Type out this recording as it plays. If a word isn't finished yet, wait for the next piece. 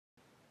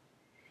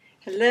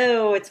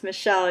Hello, it's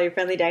Michelle, your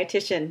friendly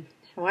dietitian.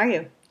 How are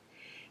you?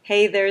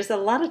 Hey, there's a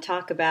lot of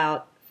talk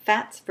about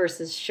fats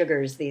versus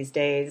sugars these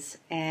days,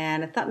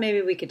 and I thought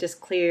maybe we could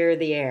just clear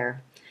the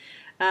air.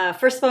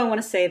 First of all, I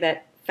want to say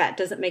that fat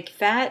doesn't make you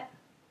fat,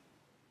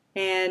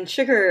 and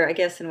sugar, I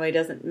guess, in a way,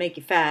 doesn't make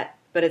you fat,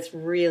 but it's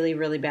really,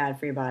 really bad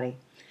for your body.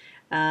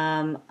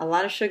 A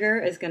lot of sugar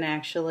is going to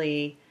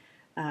actually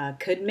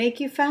could make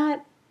you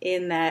fat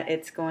in that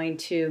it's going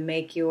to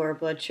make your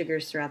blood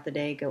sugars throughout the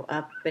day go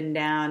up and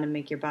down and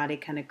make your body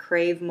kind of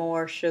crave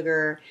more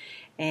sugar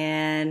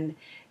and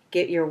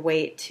get your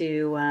weight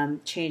to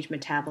change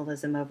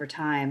metabolism over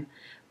time.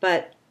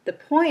 But the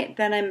point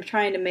that I'm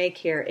trying to make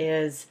here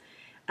is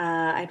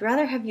I'd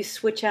rather have you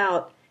switch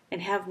out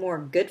and have more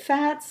good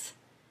fats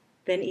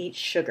than eat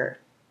sugar.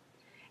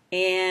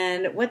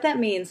 And what that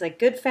means, like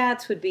good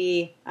fats would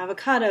be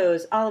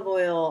avocados, olive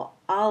oil,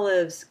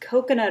 olives,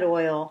 coconut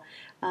oil.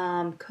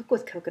 Cook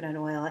with coconut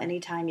oil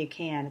anytime you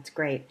can. It's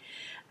great.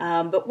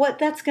 But what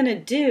that's going to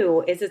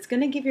do is it's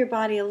going to give your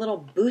body a little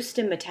boost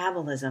in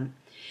metabolism.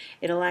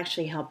 It'll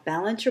actually help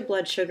balance your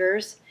blood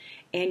sugars,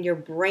 and your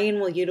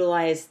brain will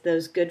utilize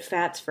those good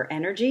fats for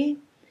energy.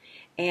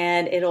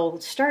 And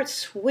it'll start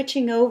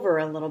switching over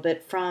a little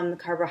bit from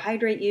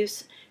carbohydrate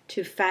use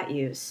to fat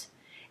use.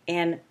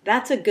 And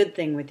that's a good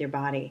thing with your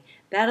body.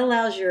 That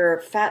allows your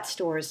fat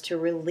stores to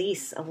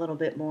release a little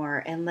bit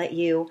more and let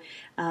you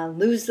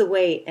lose the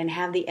weight and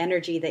have the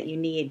energy that you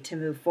need to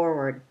move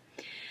forward.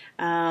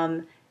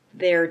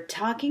 They're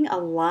talking a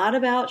lot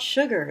about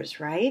sugars,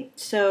 right?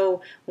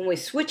 So when we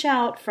switch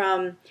out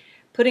from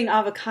putting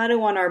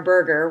avocado on our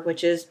burger,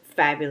 which is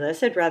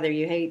fabulous, I'd rather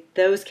you hate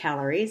those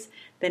calories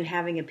than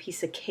having a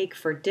piece of cake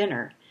for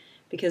dinner,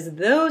 because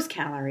those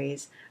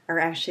calories are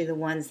actually the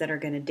ones that are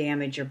going to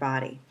damage your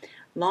body.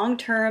 Long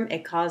term,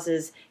 it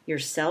causes your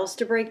cells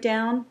to break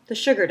down. The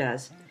sugar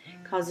does.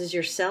 It causes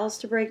your cells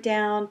to break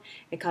down.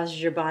 It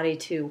causes your body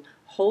to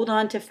hold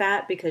on to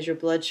fat because your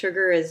blood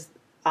sugar is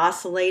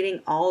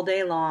oscillating all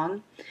day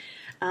long.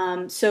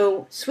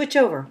 So switch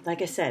over,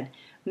 like I said.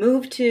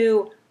 Move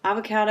to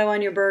avocado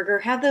on your burger.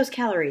 Have those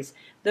calories.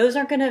 Those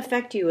aren't going to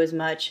affect you as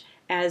much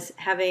as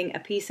having a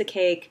piece of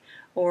cake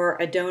or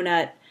a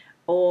donut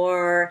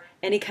or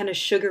any kind of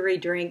sugary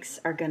drinks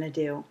are going to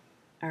do.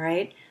 All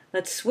right?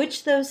 Let's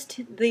switch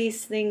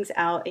these things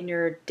out in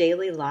your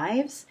daily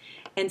lives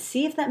and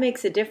see if that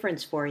makes a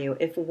difference for you.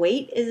 If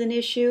weight is an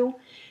issue,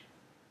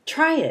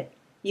 try it.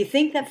 You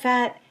think that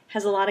fat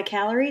has a lot of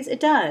calories? It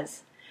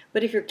does.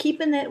 But if you're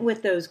keeping it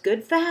with those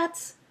good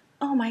fats,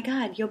 oh my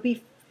God, you'll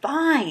be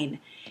fine.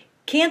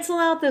 Cancel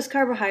out those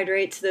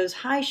carbohydrates, those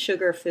high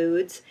sugar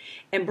foods,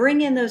 and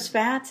bring in those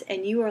fats,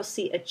 and you will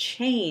see a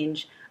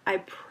change. I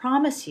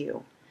promise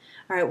you.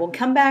 All right, we'll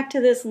come back to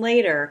this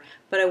later,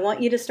 but I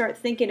want you to start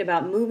thinking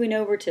about moving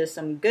over to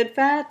some good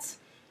fats,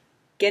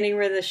 getting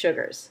rid of the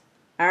sugars.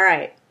 All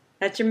right,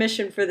 that's your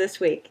mission for this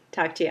week.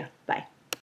 Talk to you. Bye.